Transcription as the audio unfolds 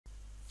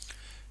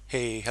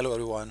Hey, hello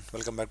everyone.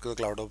 Welcome back to the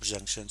CloudOps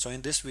Junction. So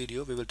in this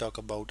video, we will talk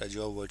about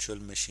Azure Virtual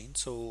Machine.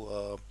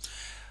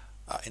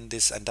 In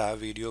this entire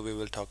video, we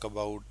will talk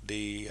about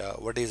the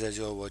what is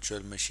Azure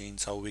Virtual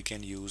Machines, how we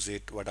can use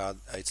it, what are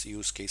its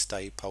use case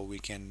type, how we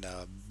can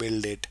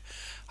build it,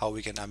 how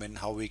we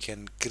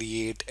can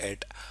create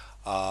it.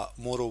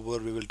 Moreover,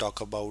 we will talk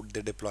about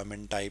the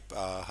deployment type,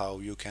 how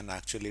you can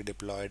actually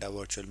deploy a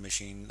virtual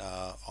machine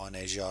on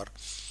Azure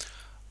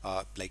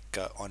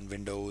on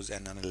Windows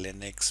and on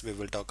Linux. We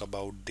will talk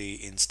about the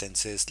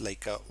instances,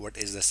 what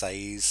is the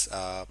size,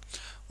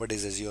 what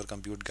is Azure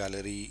Compute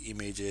Gallery,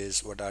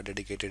 images, what are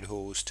dedicated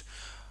host,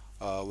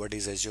 what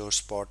is Azure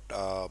Spot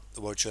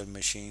virtual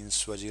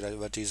machines,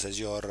 what is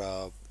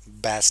Azure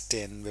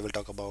Bastion. We will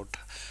talk about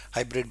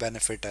hybrid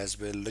benefit as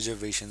well,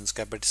 reservations,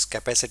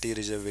 capacity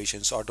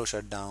reservations, auto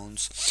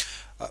shutdowns.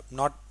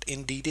 Not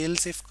in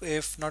details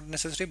if not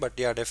necessary, but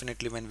yeah,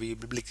 definitely when we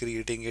will be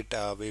creating it,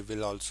 we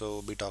will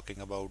also be talking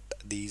about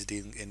these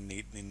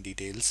in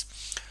details.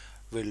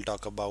 We'll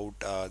talk about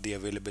the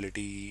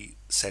availability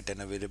set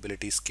and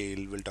availability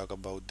scale. We'll talk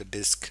about the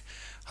disk,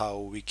 how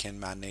we can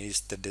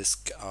manage the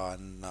disk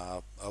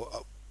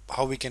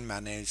how we can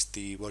manage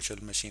the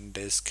virtual machine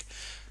disk,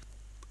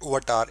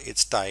 what are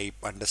its type,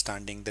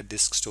 understanding the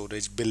disk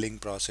storage billing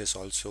process,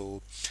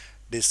 also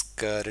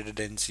disk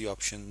redundancy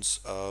options,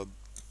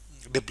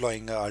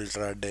 deploying a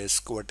ultra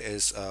disk, what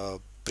is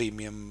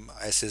premium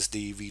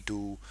SSD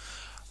v2,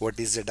 what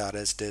is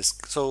ZRS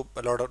disk. So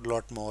a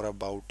lot more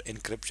about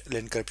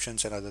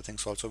encryptions and other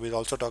things. Also we'll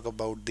also talk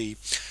about the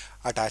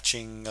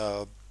attaching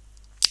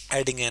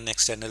adding an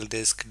external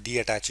disk,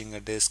 deattaching a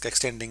disk,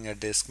 extending a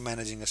disk,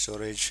 managing a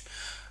storage.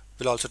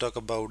 We'll also talk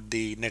about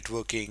the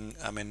networking.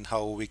 I mean,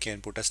 how we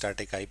can put a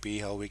static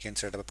IP, how we can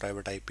set up a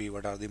private IP,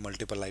 what are the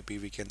multiple IP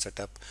we can set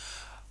up.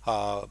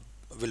 Uh,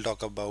 we'll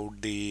talk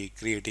about the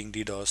creating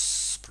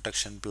DDoS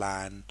protection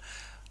plan,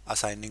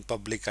 assigning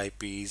public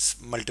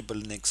IPs, multiple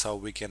NICs, how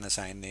we can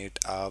assign it.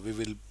 We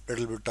will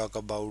little bit talk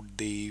about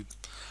the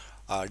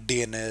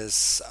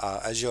DNS,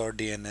 Azure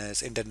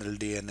DNS, internal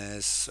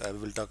DNS. We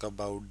will talk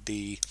about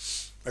the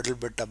little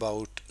bit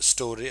about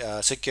story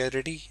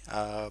security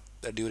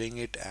during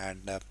it,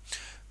 and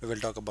we will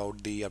talk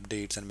about the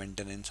updates and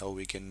maintenance, how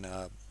we can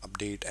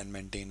update and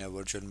maintain our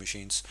virtual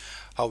machines,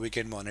 how we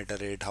can monitor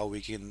it, how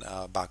we can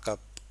backup.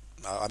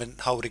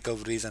 How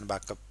recoveries and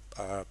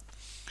uh,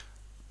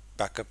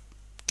 backup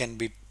can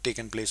be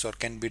taken place or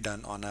can be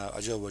done on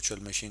Azure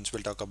virtual machines.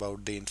 We'll talk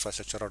about the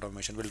infrastructure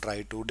automation. We'll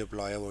try to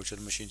deploy a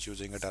virtual machines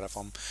using a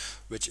Terraform,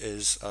 which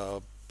is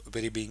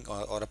very being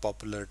or a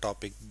popular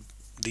topic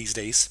these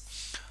days.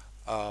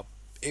 Uh,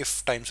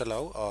 if times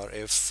allow, or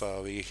if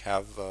we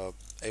have,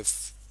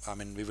 if I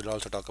mean, we will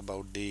also talk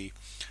about the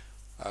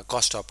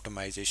cost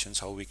optimizations,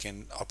 how we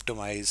can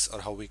optimize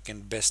or how we can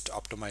best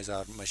optimize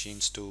our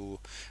machines to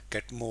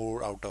get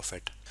more out of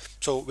it.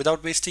 So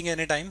without wasting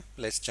any time,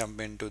 let's jump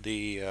into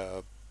the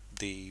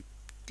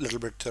little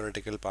bit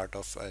theoretical part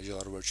of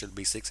your virtual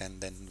basics,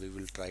 and then we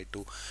will try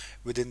to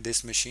within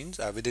this machines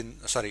within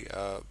sorry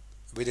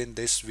within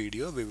this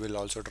video we will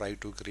also try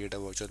to create a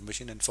virtual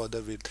machine, and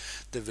further with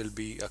there will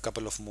be a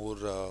couple of more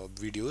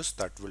videos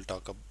that will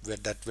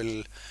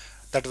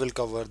that will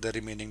cover the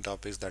remaining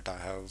topics that I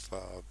have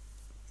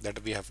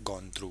that we have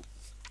gone through.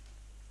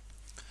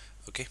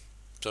 Okay,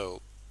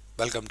 so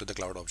welcome to the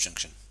Cloud Ops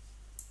Junction.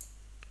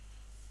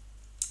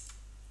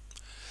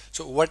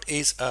 So what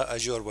is a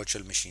Azure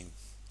Virtual Machine?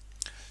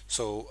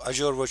 So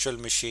Azure Virtual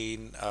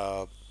Machine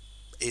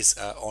is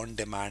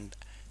on-demand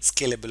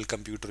scalable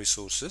compute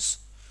resources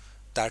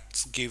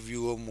that give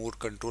you a more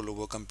control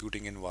over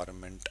computing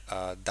environment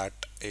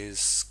that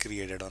is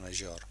created on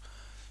Azure.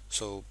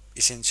 So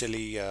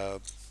essentially,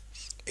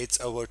 it's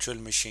a virtual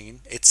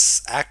machine.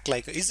 It's a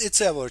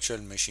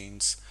virtual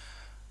machines,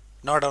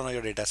 not on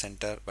your data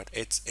center, but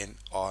it's in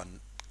on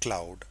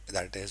cloud,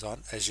 that is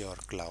on Azure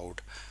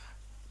cloud.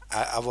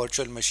 Our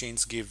virtual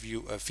machines give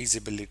you a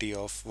feasibility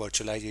of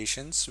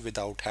virtualizations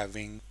without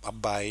having a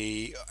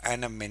buy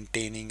and a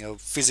maintaining a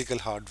physical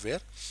hardware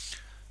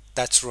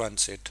that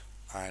runs it.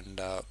 And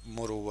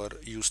moreover,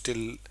 you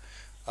still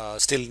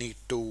need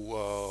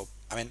to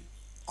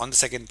on the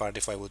second part,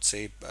 if I would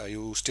say,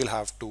 you still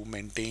have to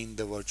maintain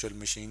the virtual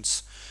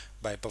machines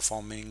by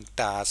performing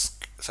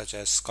tasks such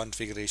as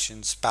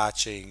configurations,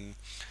 patching,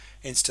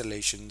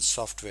 installations,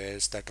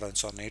 softwares that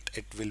runs on it.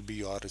 It will be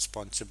your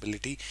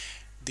responsibility.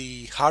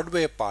 The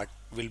hardware part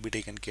will be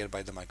taken care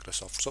by the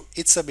Microsoft. So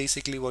it's a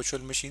basically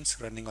virtual machines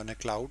running on a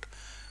cloud.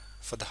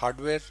 For the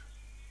hardware,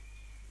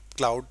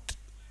 cloud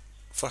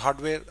for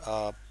hardware,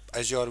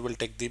 Azure will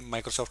take the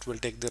Microsoft will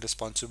take the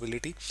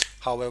responsibility.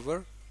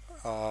 However,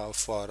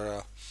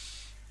 for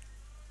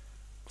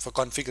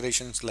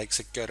configurations like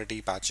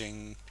security,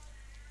 patching,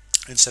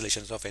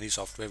 installations of any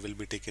software will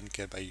be taken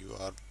care by you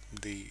or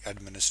the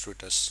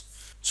administrators.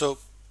 So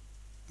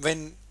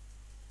when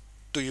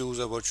to use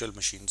a virtual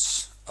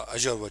machines,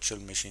 Azure virtual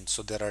machines.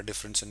 So there are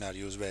different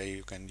scenarios where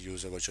you can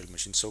use a virtual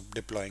machine. So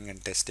deploying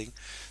and testing.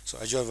 So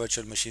Azure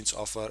virtual machines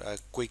offer a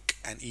quick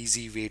and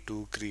easy way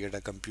to create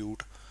a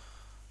compute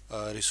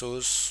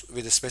resource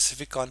with a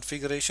specific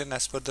configuration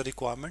as per the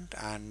requirement,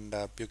 and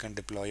you can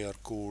deploy your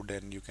code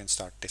and you can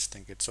start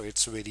testing it. So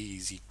it's very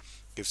easy.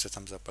 Gives a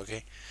thumbs up.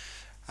 Okay.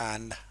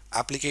 And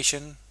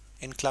application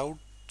in cloud.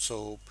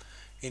 So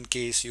in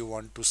case you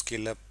want to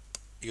scale up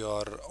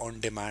your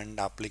on-demand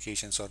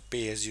applications or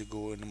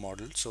pay-as-you-go in a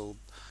model. So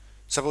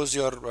suppose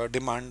your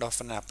demand of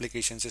an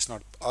applications is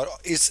not or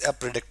is a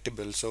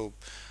predictable, so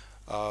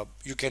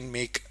you can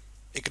make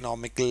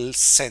economical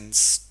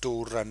sense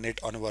to run it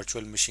on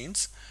virtual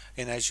machines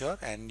in Azure,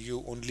 and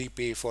you only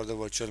pay for the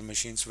virtual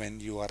machines when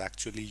you are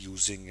actually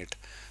using it.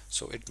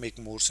 So it make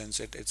more sense.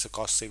 It's a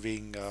cost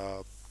saving.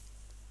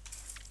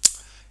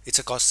 It's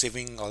a cost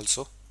saving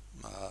also.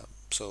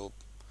 So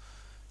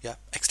yeah,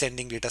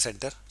 extending data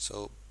center.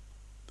 So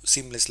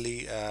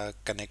seamlessly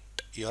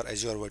connect your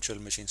Azure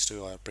virtual machines to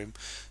your on-prem.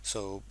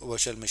 So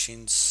virtual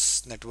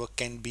machines network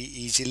can be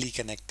easily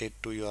connected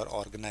to your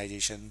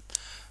organization,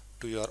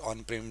 to your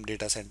on-prem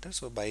data center.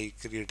 So by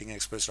creating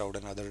express route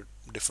and other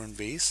different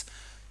ways.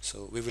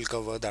 So we will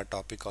cover that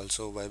topic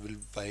also. Why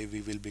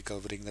we will be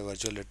covering the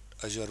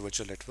Azure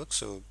virtual network.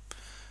 So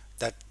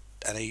that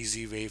an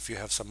easy way, if you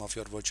have some of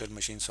your virtual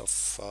machines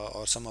of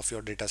or some of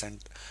your data center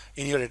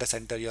in your data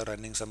center, you're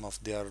running some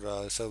of their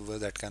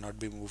servers that cannot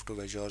be moved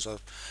to Azure,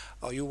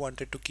 or you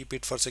wanted to keep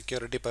it for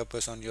security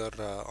purpose on your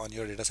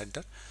data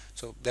center.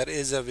 So there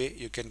is a way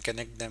you can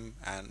connect them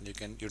and you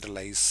can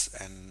utilize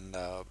and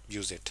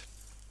use it.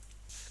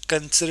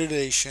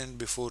 Consideration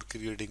before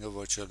creating a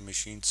virtual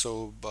machine.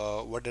 So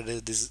what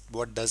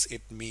does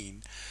it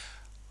mean?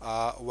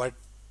 What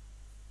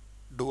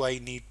do I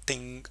need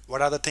thing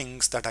what are the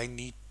things that I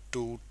need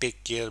to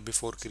take care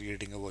before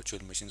creating a virtual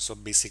machine? So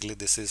basically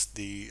this is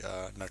the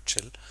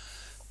nutshell.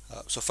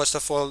 So first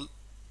of all,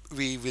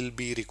 we will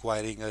be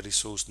requiring a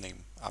resource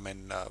name.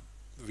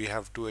 We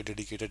have to a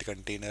dedicated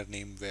container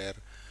name where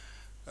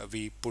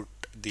we put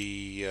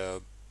the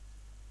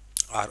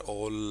are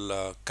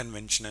all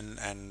conventional,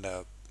 and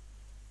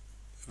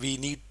we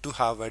need to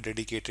have a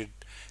dedicated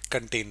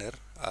container.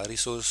 A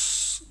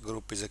resource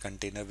group is a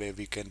container where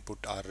we can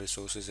put our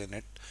resources in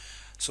it,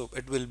 so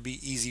it will be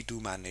easy to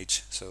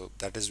manage. So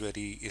that is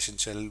very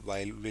essential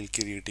while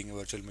creating a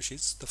virtual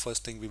machines. The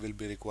first thing, we will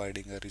be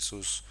requiring a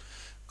resource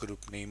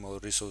group name or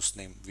resource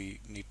name. We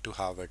need to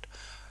have it.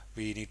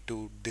 We need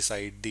to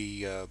decide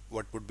the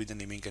what would be the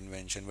naming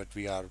convention, what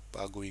we are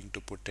going to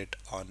put it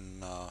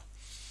on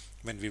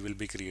when we will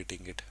be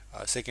creating it.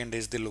 Second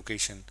is the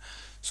location.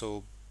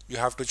 So you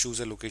have to choose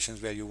a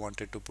locations where you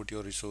wanted to put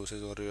your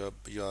resources or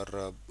your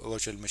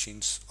virtual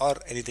machines or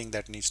anything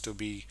that needs to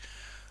be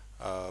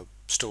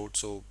stored.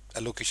 So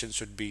a location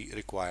should be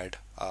required.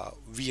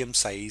 VM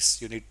size,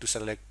 you need to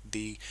select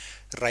the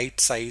right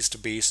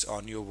sized based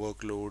on your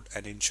workload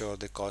and ensure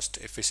the cost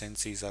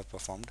efficiencies are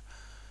performed.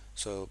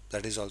 So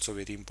that is also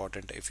very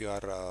important. If you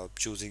are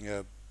choosing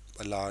a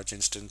large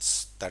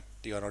instance that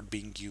you are not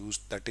being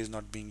used, that is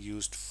not being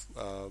used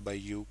by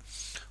you,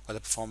 or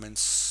the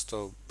performance,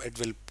 so it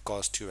will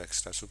cost you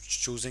extra. So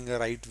choosing a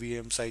right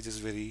VM size is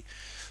very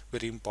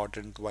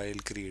important while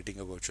creating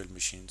a virtual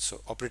machine.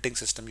 So operating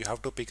system, you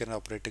have to pick an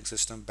operating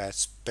system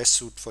best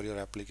suit for your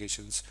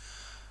applications.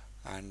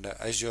 And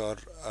Azure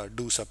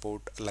do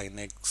support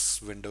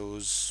Linux,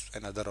 Windows,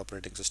 and other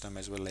operating system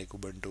as well, like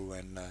Ubuntu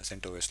and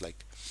CentOS.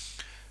 Like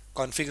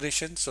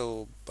configuration,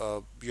 so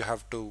you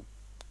have to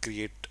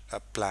create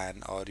a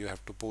plan, or you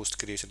have to post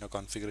creation of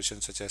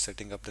configuration, such as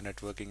setting up the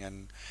networking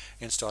and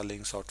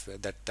installing software.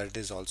 That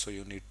is also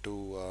you need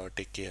to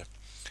take care.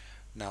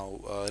 Now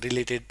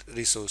related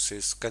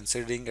resources,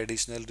 considering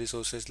additional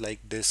resources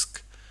like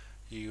disk.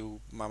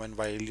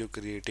 While you're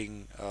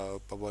creating a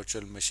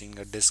virtual machine,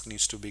 a disk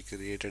needs to be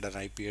created,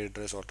 an IP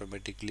address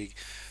automatically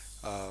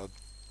uh,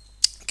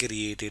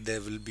 created. There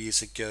will be a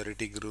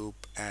security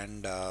group,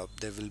 and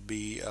there will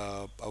be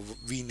a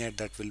VNet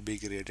that will be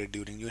created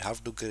during, you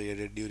have to create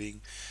it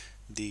during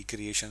the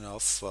creation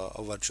of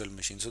a virtual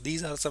machine. So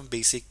these are some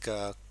basic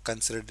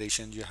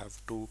considerations you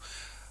have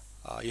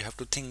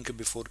to think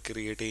before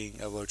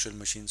creating a virtual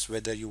machines,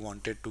 whether you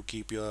wanted to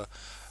keep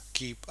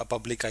a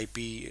public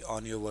IP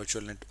on your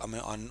virtual net,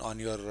 on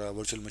your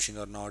virtual machine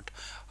or not.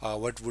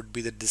 What would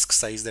be the disk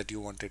size that you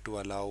wanted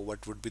to allow?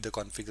 What would be the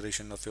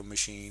configuration of your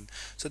machine?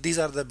 So these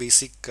are the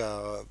basic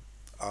uh,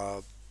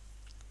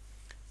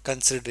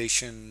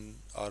 consideration,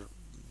 or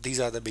these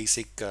are the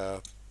basic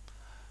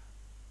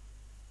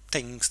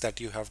things that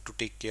you have to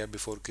take care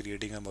before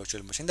creating a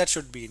virtual machine. That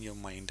should be in your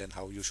mind and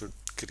how you should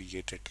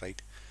create it,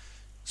 right?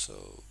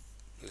 So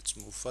let's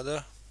move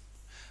further.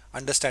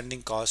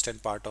 Understanding cost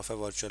and part of a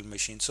virtual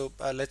machine. So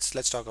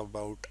let's talk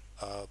about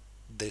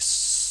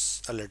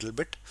this a little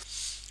bit.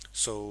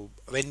 So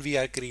when we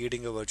are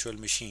creating a virtual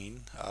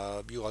machine,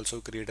 you also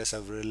create a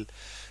several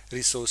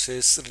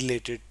resources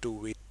related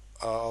to it.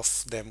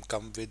 Of them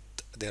come with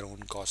their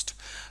own cost.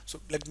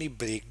 So let me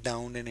break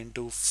down and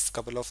into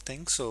couple of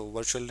things. So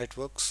virtual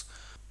networks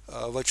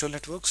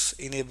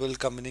enable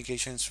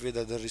communications with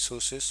other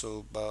resources.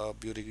 So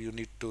you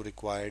need to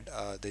require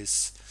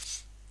this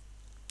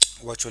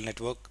virtual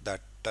network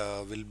that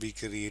will be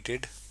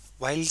created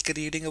While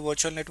creating a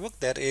virtual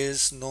network, there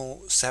is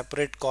no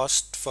separate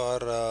cost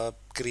for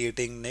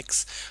creating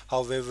NICs.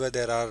 However,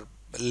 there are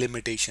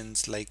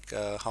limitations like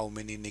how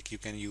many NIC you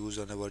can use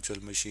on a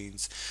virtual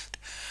machines.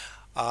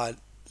 Uh,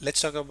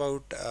 let's talk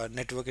about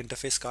network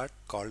interface card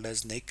called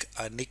as NIC.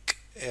 A NIC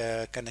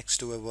connects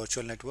to a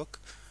virtual network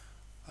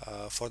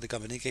for the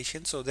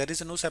communication. So there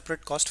is no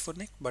separate cost for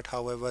NIC, but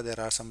however, there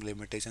are some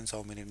limitations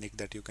how many NIC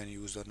that you can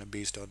use on a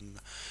based on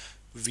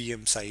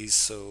VM size.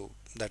 So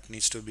that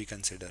needs to be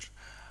considered.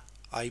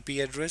 IP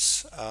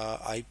address.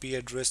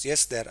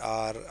 Yes, there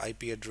are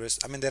IP address.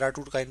 I mean, there are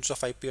two kinds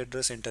of IP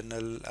address: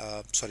 internal,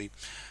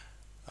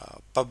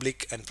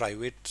 public and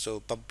private.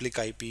 So public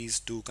IPs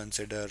do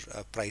consider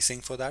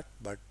pricing for that,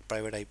 but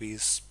private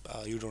IPs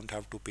you don't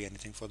have to pay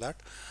anything for that.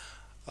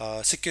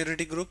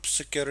 Security groups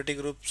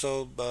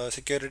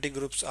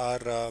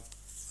are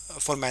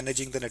for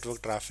managing the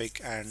network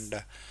traffic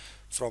and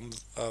from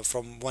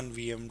one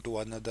VM to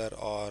another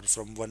or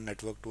from one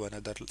network to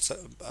another. So,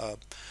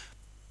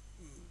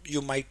 you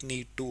might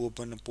need to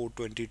open a port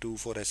 22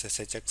 for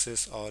SSH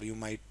access, or you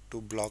might to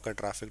block a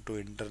traffic to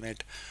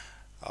internet.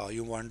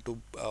 You want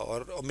to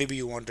or maybe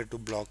you wanted to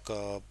block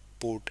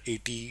port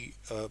 80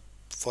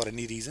 for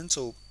any reason,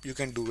 so you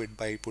can do it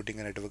by putting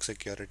a network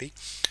security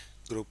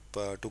group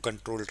to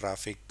control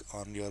traffic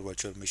on your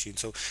virtual machine.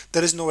 So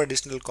there is no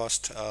additional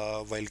cost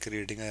while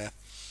creating a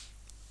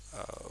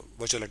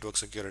virtual network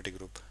security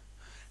group.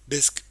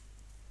 Disk,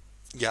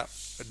 yeah,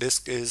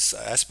 disk is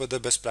as per the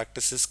best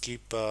practices.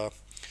 Keep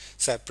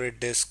separate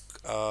disk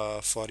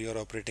for your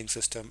operating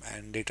system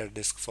and data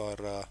disk for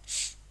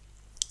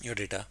your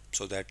data,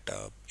 so that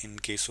in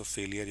case of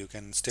failure you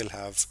can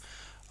uh,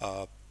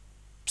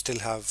 still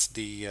have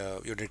the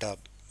your data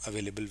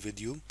available with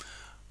you.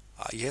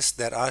 Yes,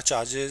 there are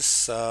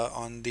charges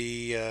on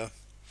the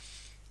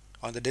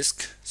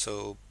disk.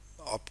 So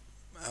op,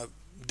 uh,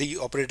 the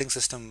operating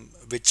system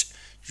which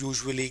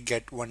usually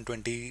get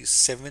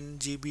 127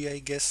 GB, I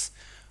guess,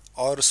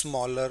 or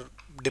smaller,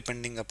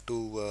 depending up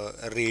to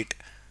a rate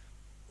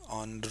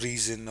on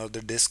reason or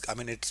the disk. I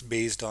mean, it's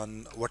based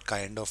on what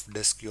kind of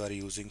disk you are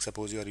using.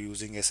 Suppose you are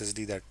using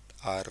SSD that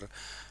are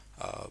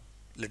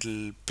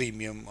little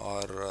premium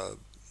or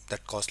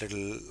that cost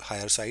little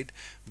higher side.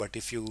 But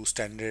if you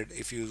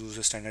use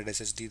a standard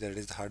SSD, that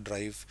is the hard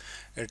drive,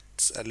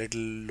 it's a little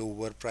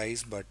lower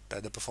price, but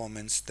the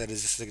performance, there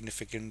is a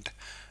significant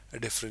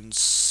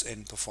difference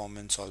in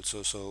performance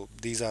also. So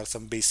these are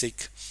some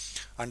basic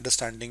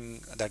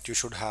understanding that you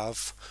should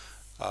have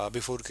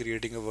before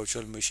creating a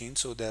virtual machine.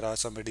 So there are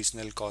some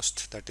additional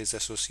cost that is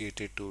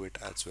associated to it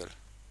as well,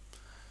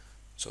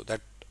 so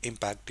that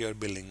impact your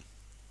billing.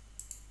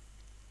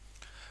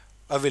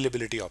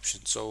 Availability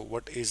options. So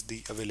what is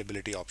the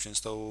availability options?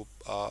 So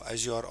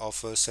Azure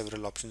offers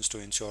several options to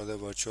ensure the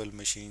virtual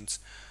machines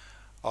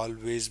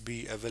always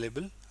be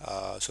available.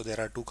 So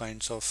there are two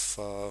kinds of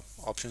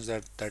options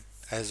that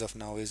as of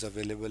now is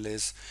available: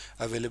 is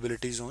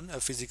availability zone, a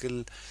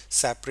physical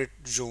separate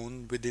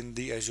zone within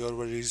the Azure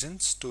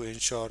regions to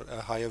ensure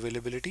a high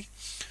availability.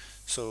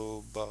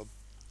 So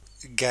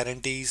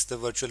guarantees the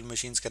virtual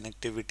machines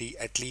connectivity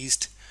at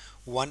least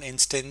one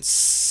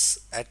instance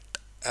at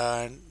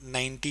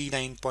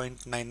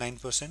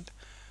 99.99%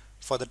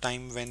 for the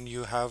time when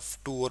you have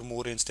two or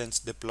more instances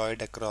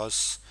deployed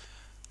across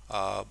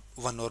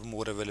one or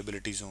more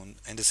availability zone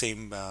in the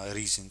same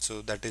region.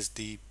 So that is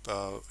the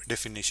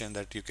definition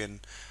that you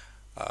can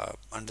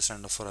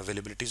understand for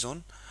availability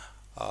zone.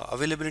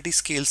 Availability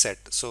scale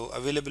set. So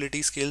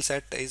availability scale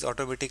set is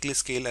automatically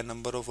scale a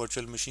number of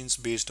virtual machines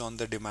based on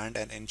the demand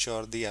and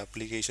ensure the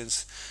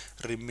applications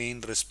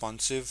remain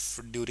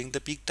responsive during the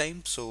peak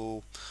time.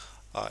 So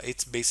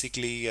it's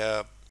basically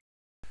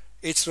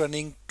it's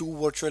running two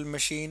virtual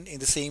machine in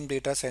the same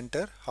data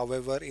center,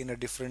 however in a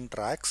different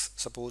racks.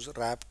 Suppose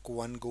rack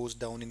 1 goes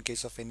down in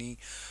case of any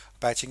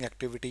patching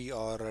activity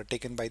or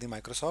taken by the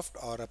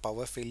Microsoft or a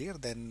power failure,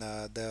 then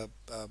the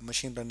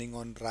machine running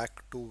on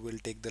rack 2 will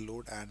take the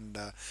load, and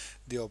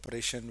the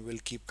operation will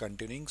keep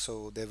continuing,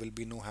 so there will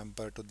be no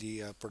hamper to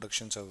the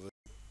production server.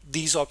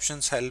 These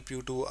options help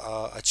you to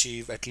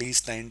achieve at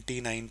least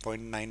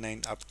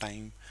 99.99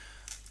 uptime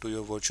to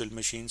your virtual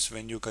machines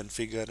when you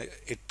configure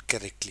it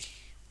correctly.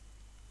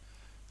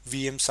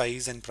 VM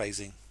size and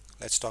pricing.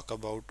 Let's talk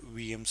about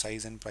VM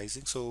size and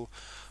pricing. So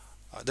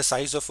the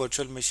size of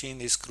virtual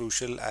machine is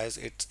crucial as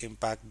it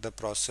impact the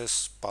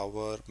process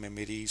power,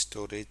 memory,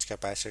 storage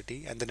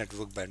capacity, and the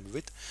network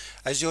bandwidth.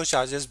 Azure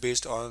charges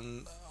based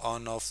on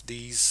of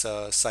these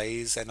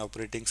size and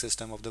operating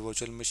system of the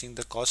virtual machine.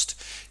 The cost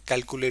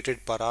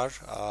calculated per hour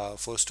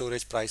for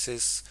storage, price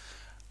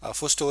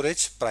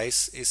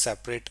is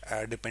separate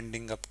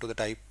depending up to the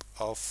type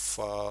of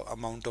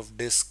amount of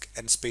disk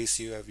and space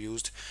you have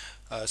used.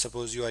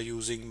 Suppose you are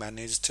using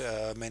managed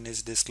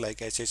disk like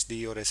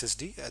HDD or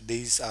SSD.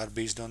 These are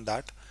based on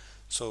that.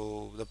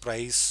 So the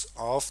price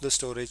of the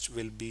storage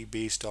will be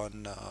based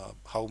on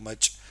how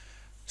much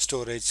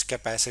storage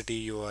capacity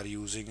you are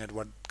using and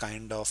what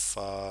kind of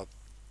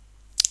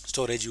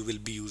storage you will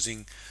be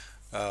using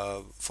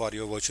for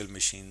your virtual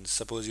machines.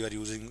 Suppose you are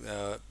using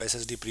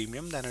SSD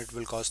premium, then it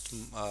will cost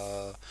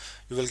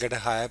you will get a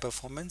higher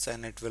performance,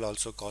 and it will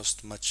also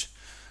cost much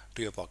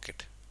to your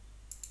pocket.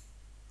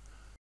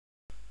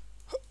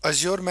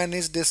 Azure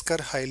managed disk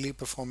are highly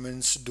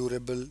performance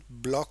durable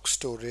block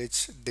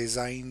storage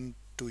designed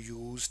to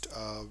used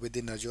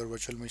within Azure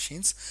virtual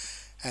machines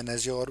and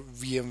Azure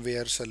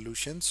VMware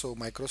solutions. So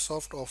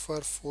Microsoft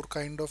offer four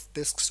kind of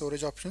disk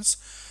storage options.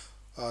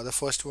 The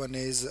first one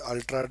is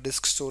ultra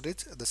disk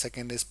storage. The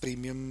second is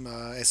premium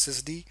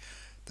SSD.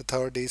 The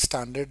third is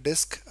standard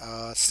disk,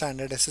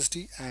 standard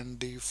SSD, and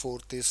the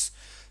fourth is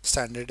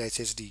standard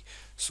HDD.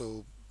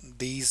 So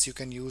these you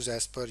can use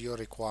as per your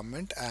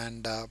requirement,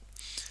 and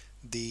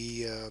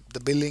the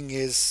billing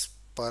is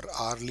per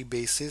hourly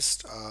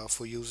basis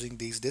for using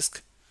these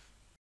disks.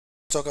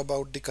 Talk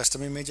about the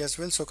custom image as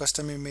well. So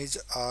custom image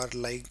are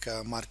like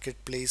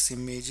marketplace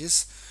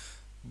images,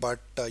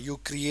 but you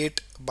create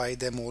by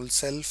them all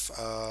self.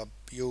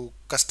 You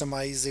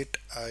customize it.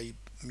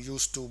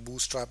 Used to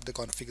bootstrap the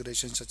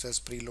configuration such as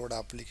preload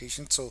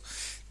application. So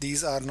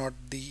these are not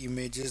the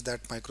images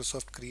that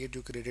Microsoft create.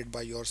 You created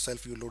by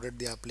yourself. You loaded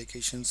the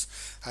applications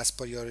as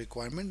per your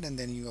requirement, and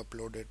then you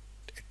uploaded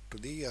it to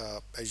the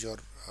Azure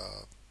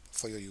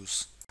for your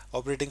use.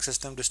 Operating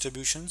system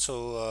distribution.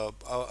 So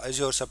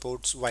Azure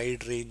supports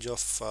wide range of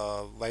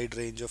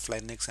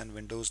Linux and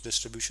Windows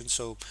distribution,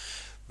 so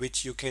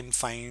which you can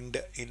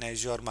find in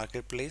Azure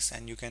Marketplace,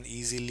 and you can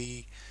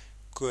easily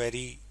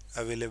query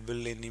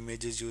available in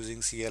images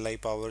using CLI,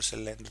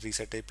 PowerShell, and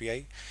Reset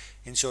API,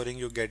 ensuring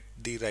you get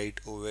the right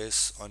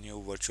OS on your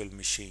virtual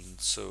machine.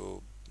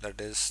 So that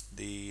is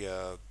the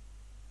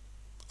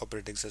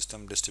operating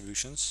system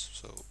distributions.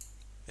 So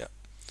yeah,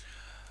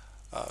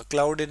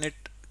 cloud in it,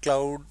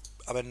 cloud.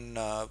 I mean,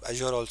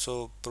 Azure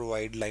also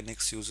provide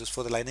Linux users.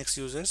 For the Linux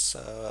users,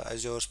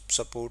 Azure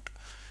support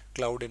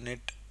cloud init,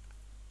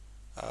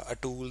 a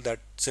tool that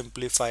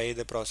simplify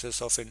the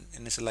process of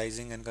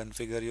initializing and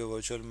configure your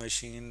virtual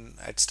machine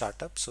at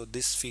startup. So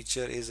this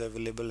feature is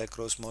available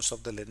across most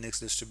of the Linux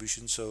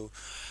distributions, so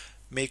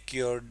make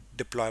your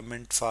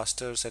deployment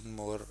faster and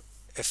more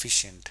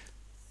efficient.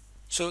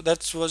 So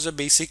that was a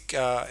basic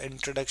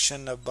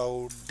introduction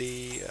about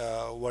the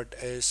what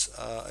is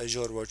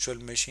Azure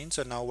Virtual Machine.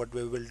 So now what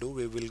we will do,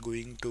 we will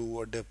going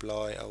to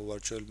deploy a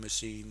virtual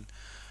machine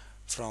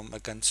from a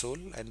console,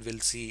 and we'll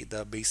see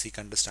the basic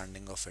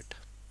understanding of it,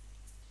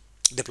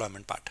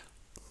 deployment part.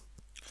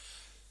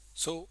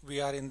 So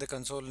we are in the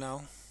console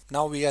now.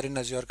 Now we are in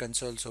Azure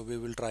console, so we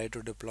will try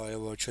to deploy a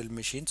virtual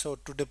machine. So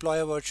to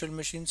deploy a virtual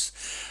machines,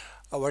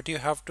 what you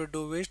have to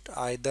do is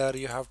either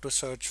you have to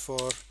search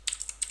for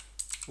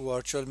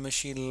virtual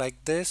machine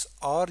like this,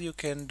 or you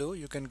can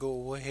go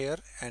over here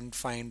and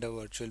find the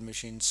virtual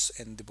machines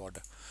in the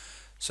border.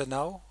 So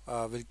now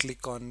we'll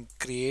click on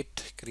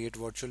create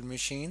virtual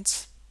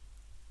machines,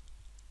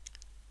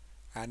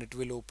 and it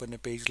will open a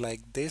page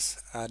like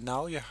this.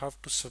 Now you have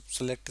to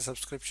select a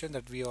subscription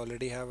that we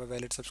already have a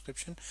valid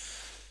subscription.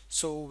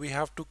 So we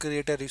have to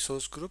create a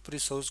resource group.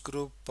 Resource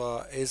group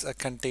is a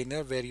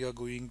container where you are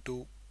going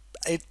to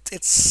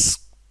it's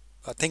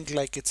think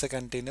like it's a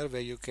container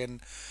where you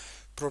can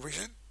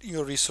provision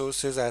your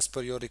resources as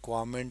per your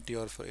requirement,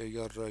 your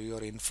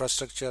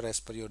infrastructure as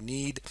per your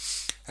need,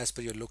 as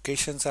per your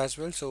locations as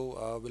well.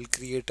 So we'll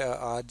create a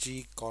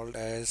RG called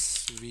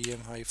as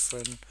VM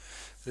hyphen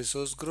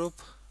resource group.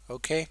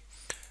 Okay,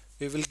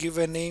 we will give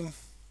a name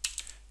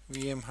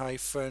VM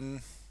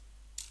hyphen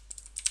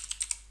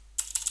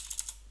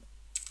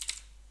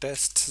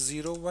test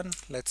 01.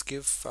 Let's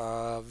give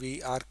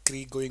we are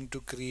going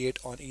to create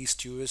on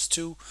East US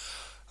 2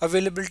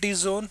 availability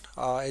zone.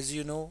 As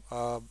you know,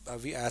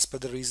 we as per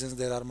the reasons,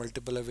 there are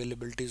multiple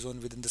availability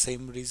zone within the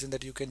same region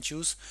that you can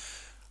choose.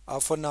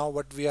 For now,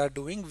 what we are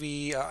doing,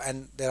 we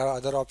and there are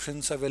other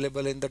options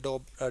available in the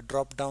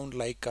drop down,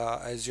 like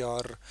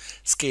Azure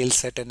scale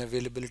set and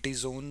availability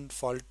zone,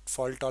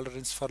 fault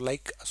tolerance for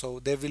like. So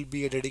there will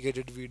be a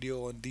dedicated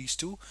video on these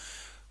two.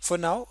 For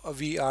now,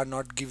 we are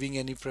not giving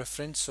any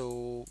preference,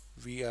 so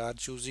we are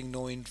choosing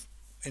no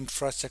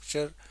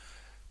infrastructure.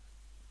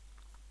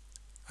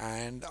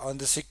 And on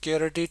the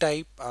security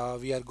type,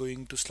 we are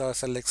going to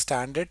select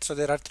standard. So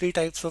there are three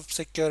types of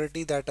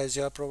security that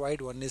Azure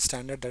provide. One is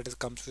standard, that is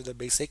comes with the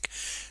basic.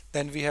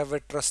 Then we have a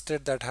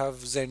trusted that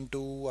have Zen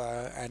 2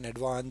 and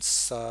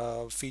advanced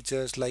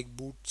features like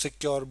boot,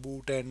 secure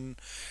boot, and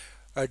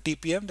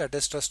TPM, that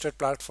is trusted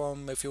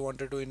platform. If you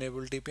wanted to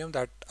enable TPM,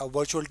 that a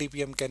virtual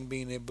TPM can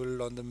be enabled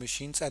on the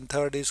machines. And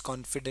third is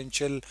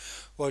confidential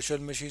virtual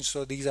machines.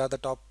 So these are the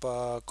top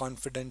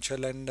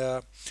confidential,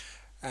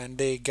 and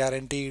they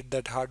guaranteed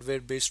that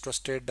hardware based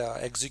trusted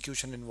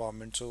execution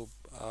environment. So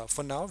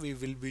for now we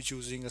will be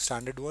choosing a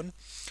standard one.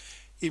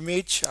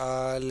 Image,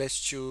 let's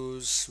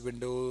choose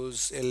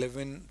Windows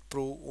 11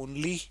 Pro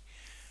only,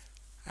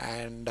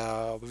 and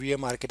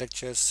VM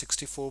architecture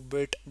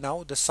 64-bit.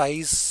 Now the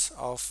size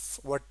of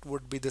what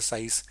would be the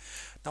size.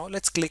 Now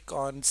let's click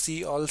on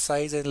see all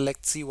size, and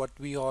let's see what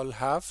we all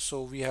have.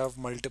 So we have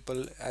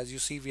multiple, as you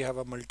see we have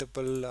a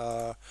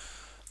multiple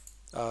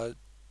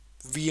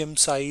VM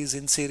size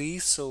in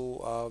series.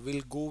 So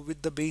we'll go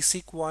with the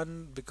basic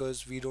one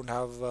because we don't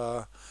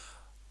have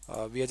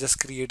we are just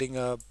creating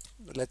a,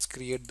 let's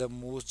create the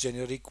most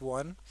generic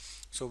one.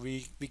 So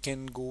we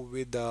can go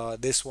with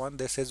this one.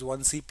 This is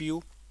one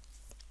CPU.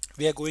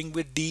 We are going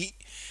with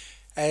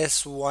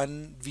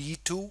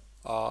DS1V2.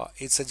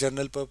 It's a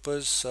general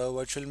purpose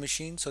virtual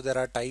machine. So there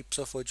are types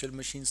of virtual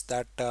machines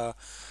that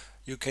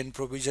you can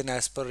provision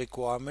as per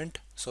requirement.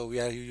 So we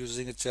are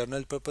using a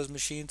general purpose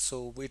machine.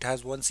 So it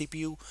has one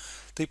CPU,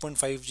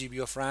 3.5 GB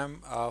of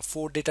RAM,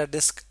 four data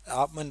disk.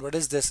 And what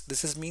is this?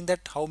 This is mean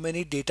that how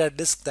many data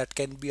disks that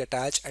can be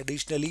attached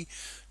additionally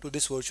to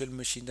this virtual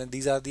machine. And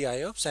these are the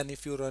IOPS. And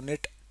if you run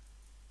it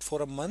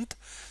for a month,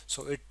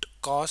 so it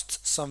costs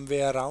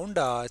somewhere around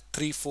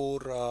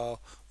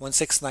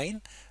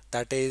 34169,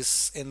 that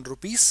is in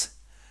rupees.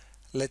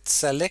 Let's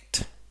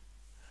select,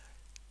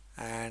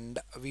 and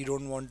we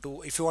don't want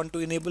to, if you want to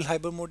enable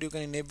hybrid mode you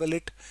can enable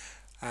it,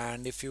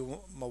 and if you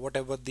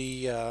whatever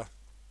the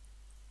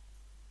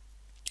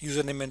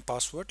username and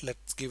password,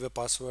 let's give a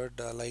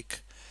password like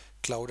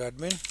cloud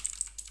admin.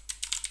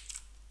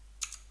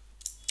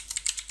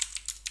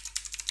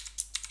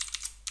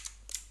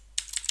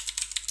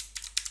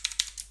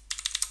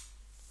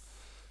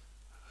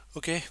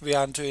 Okay, we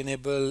want to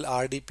enable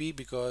RDP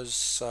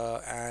because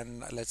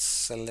and let's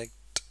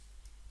select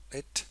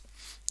it.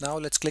 Now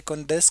let's click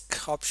on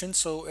disk option.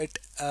 So it's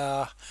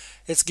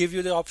give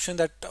you the option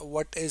that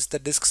what is the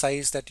disk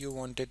size that you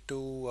wanted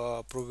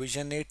to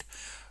provision it.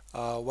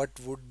 What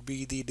would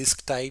be the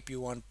disk type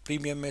you want?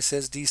 Premium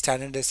SSD,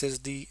 standard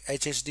SSD,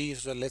 HSD.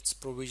 So let's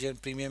provision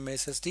premium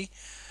SSD.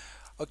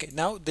 Okay,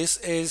 now this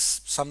is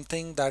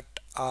something that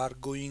are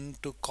going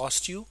to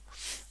cost you.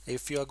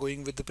 If you are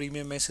going with the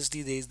premium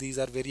SSD, these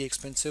are very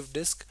expensive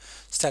disk.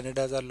 Standard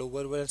are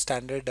lower one,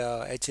 standard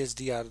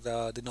HSD are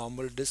the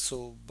normal disk.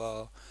 So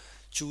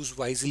choose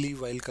wisely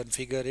while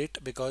configure it,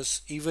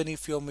 because even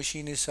if your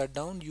machine is shut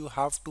down, you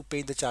have to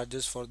pay the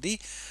charges for the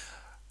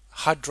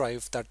hard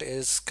drive that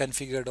is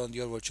configured on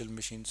your virtual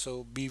machine.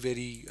 So be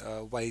very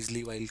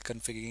wisely while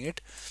configuring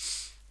it.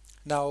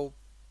 Now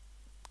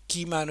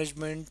key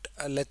management,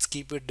 let's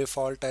keep it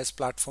default as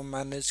platform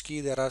managed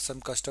key. There are some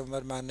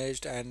customer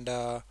managed and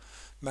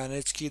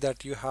managed key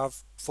that you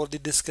have. For the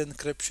disk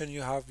encryption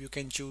you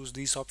can choose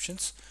these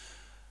options,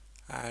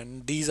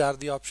 and these are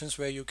the options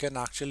where you can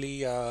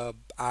actually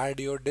add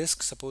your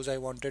disk. Suppose I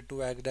wanted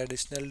to add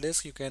additional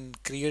disk, you can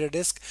create a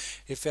disk.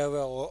 If you have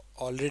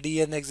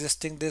already an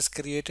existing disk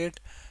created,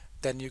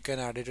 then you can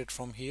add it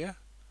from here.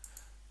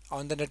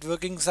 On the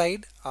networking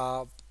side,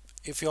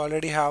 if you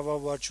already have a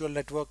virtual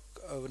network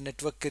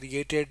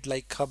created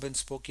like hub and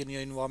spoke in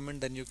your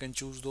environment, then you can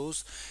choose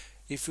those.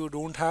 If you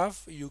don't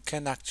have, you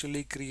can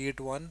actually create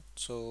one.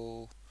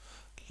 So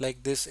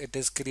like this, it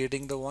is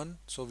creating the one,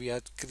 so we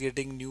are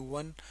creating new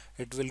one.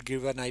 It will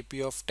give an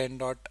IP of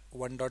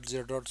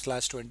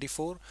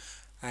 10.1.0./24,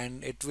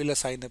 and it will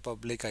assign a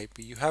public IP.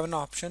 You have an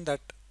option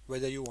that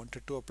whether you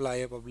wanted to apply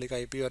a public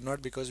IP or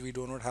not, because we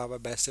do not have a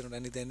bastion or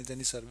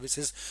any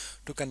services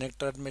to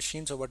connect our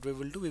machine. So what we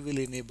will do, we will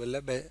enable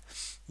a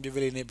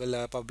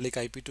public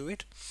IP to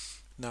it.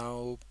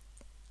 Now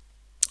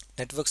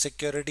network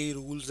security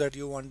rules that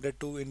you wanted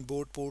to in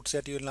both ports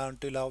that you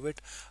want to allow it.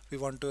 We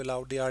want to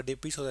allow the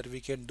RDP so that we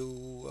can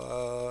do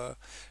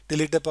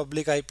delete the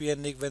public IP,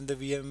 and when the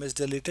VM is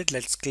deleted,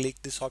 let's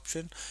click this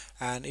option.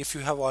 And if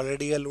you have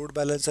already a load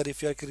balancer,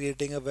 if you are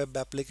creating a web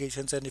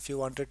applications and if you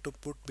wanted to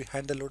put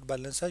behind the load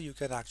balancer, you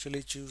can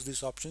actually choose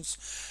these options.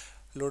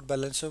 Load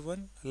balancer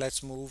one.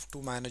 Let's move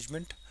to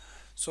management.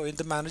 So in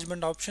the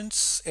management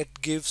options,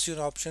 it gives you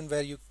an option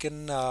where you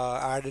can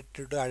add it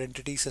to the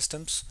identity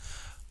systems.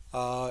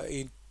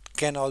 It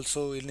can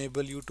also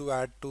enable you to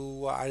add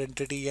to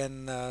identity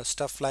and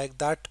stuff like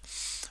that.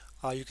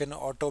 You can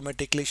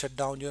automatically shut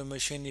down your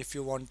machine if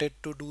you wanted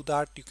to do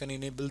that. You can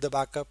enable the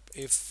backup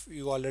if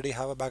you already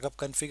have a backup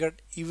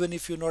configured. Even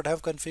if you not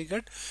have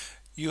configured,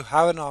 you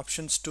have an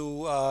options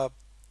to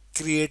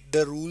create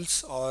the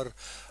rules or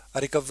a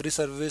recovery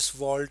service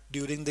vault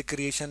during the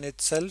creation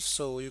itself.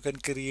 So you can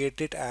create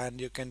it and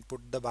you can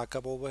put the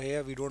backup over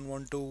here. We don't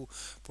want to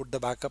put the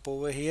backup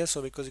over here,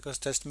 so because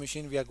test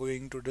machine, we are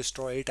going to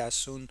destroy it as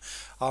soon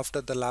after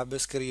the lab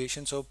is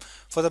creation. So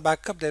for the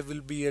backup, there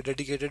will be a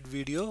dedicated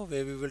video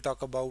where we will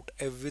talk about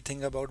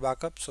everything about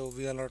backup. So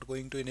we are not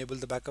going to enable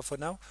the backup for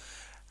now.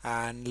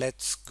 And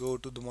let's go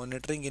to the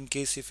monitoring. In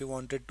case if you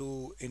wanted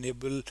to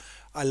enable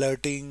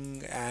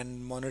alerting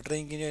and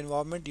monitoring in your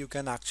environment, you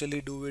can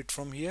actually do it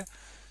from here.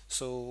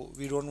 So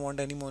we don't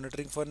want any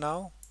monitoring for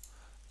now.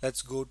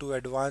 Let's go to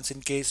advanced. In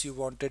case you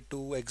wanted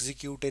to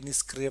execute any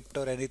script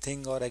or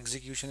anything, or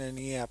execution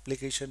any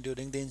application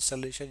during the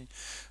installation,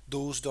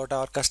 those data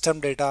or custom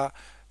data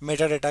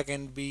metadata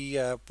can be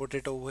put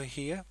it over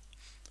here.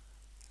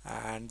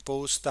 And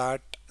post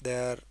that,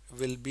 there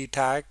will be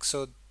tags.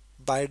 So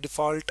by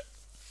default,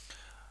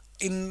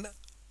 in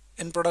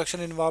production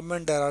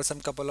environment, there are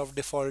some couple of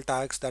default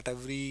tags that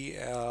every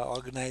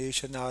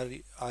organization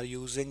are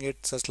using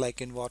it, such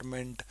like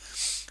environment,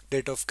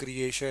 date of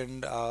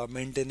creation,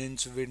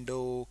 maintenance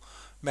window,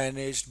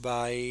 managed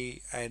by,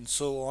 and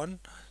so on.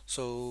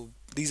 So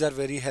these are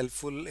very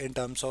helpful in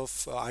terms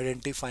of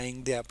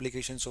identifying the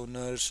applications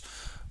owners.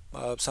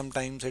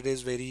 Sometimes it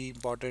is very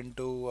important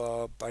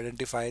to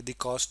identify the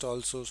cost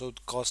also. So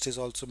cost is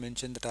also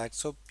mentioned the tax.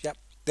 So yeah,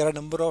 there are a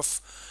number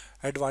of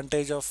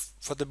advantage of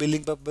for the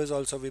billing purpose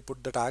also we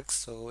put the tax.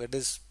 So it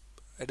is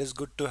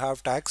good to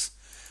have tax.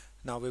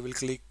 Now we will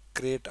click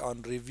create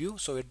on review.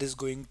 So it is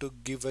going to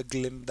give a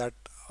glimpse that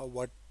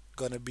what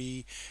gonna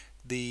be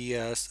the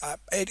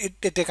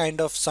it a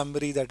kind of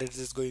summary that it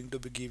is going to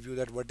be give you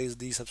that what is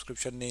the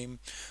subscription name,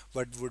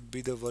 what would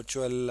be the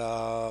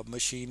virtual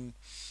machine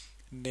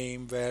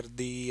name, where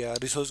the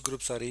resource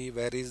group, sorry,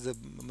 where is the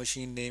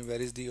machine name, where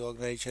is the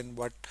organization,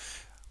 what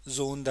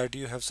zone that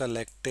you have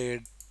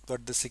selected,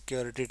 what the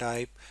security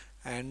type,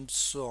 and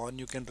so on.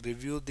 You can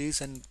review this,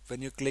 and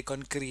when you click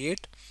on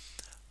create,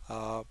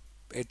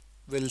 it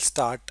will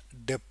start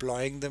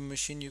deploying the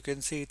machine. You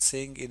can see it's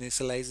saying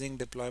initializing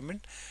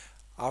deployment.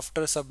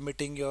 After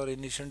submitting your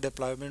initial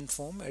deployment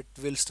form, it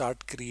will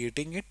start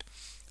creating it,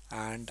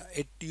 and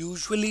it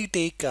usually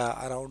take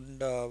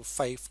around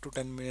 5 to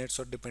 10 minutes,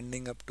 or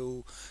depending up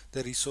to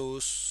the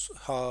resource,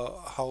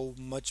 how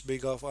much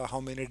big of how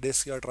many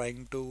disks you are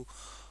trying to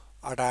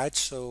attach.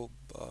 So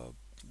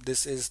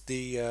this is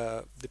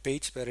the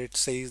page where it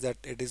says that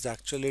it is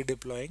actually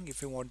deploying.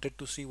 If you wanted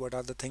to see what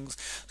are the things,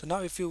 so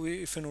now if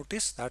you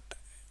notice that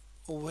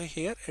over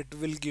here it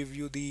will give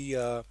you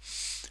the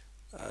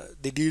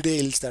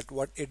details that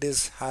what it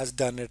is has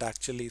done it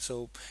actually.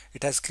 So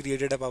it has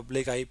created a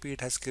public IP,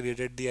 it has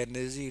created the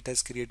NSG, it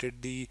has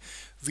created the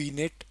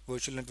VNet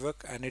virtual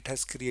network, and it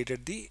has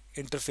created the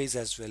interface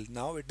as well.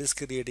 Now it is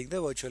creating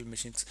the virtual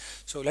machines.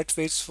 So let's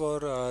wait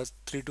for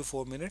 3 to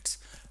 4 minutes,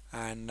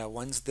 and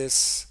once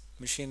this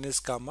machine is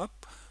come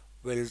up,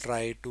 we'll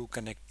try to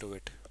connect to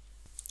it.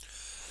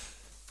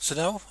 So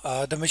now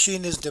the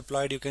machine is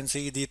deployed. You can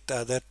see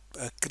that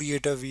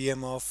creator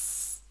VM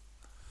of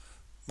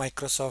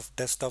Microsoft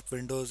Desktop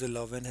Windows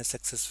 11 has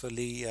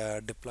successfully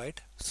deployed.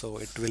 So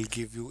it will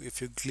give you,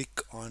 if you click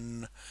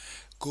on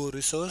Go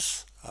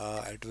Resource,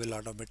 it will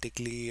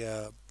automatically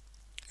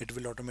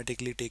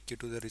take you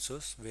to the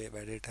resource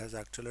where it has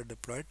actually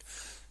deployed.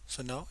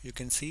 So now you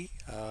can see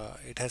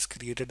it has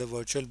created a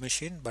virtual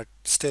machine, but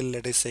still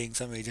it is saying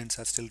some agents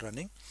are still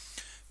running,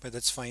 but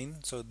that's fine.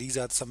 So these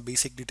are some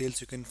basic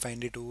details, you can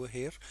find it over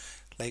here,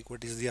 like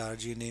what is the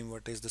RG name,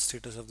 what is the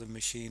status of the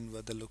machine,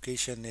 what the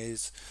location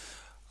is,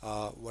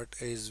 what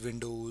is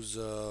Windows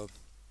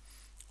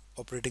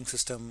operating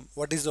system,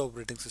 what is the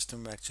operating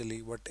system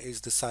actually, what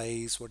is the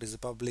size, what is the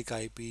public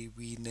IP,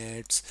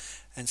 VNets,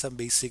 and some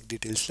basic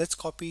details. Let's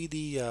copy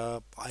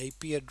the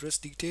IP address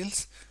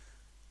details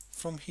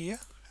from here,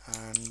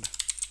 and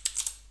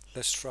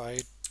let's try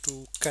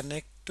to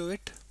connect to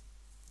it.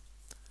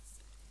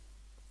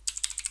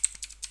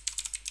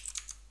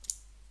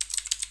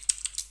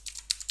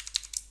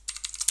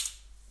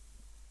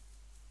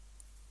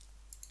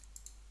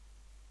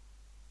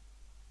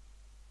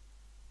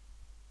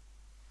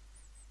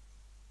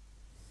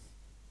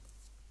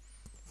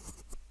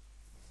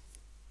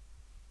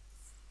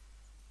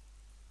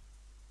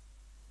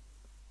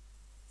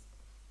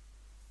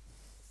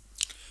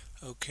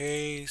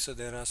 Okay, so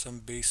there are some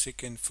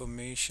basic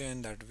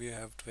information that we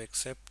have to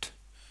accept,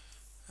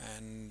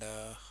 and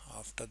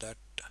after that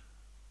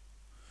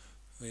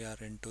we are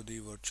into the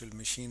virtual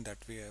machine that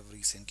we have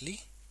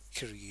recently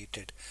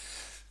created.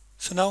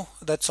 So now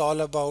that's all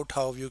about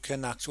how you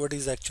can what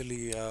is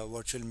actually a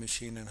virtual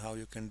machine and how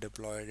you can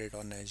deploy it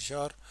on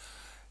Azure.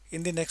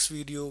 In the next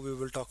video, we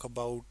will talk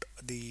about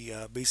the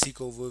basic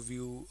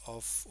overview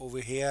of over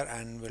here,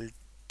 and we'll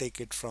take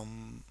it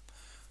from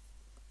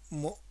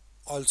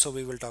also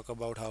we will talk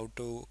about how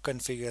to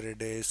configure a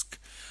disk,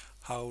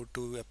 how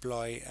to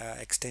apply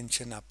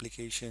extension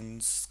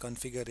applications,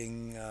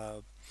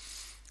 configuring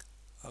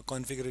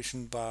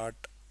configuration part,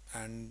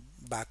 and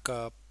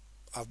backup,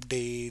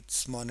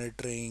 updates,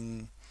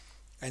 monitoring,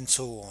 and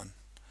so on.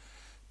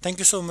 Thank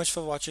you so much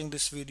for watching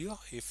this video.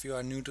 If you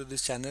are new to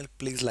this channel,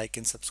 please like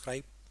and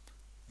subscribe.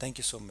 Thank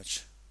you so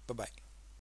much. Bye bye.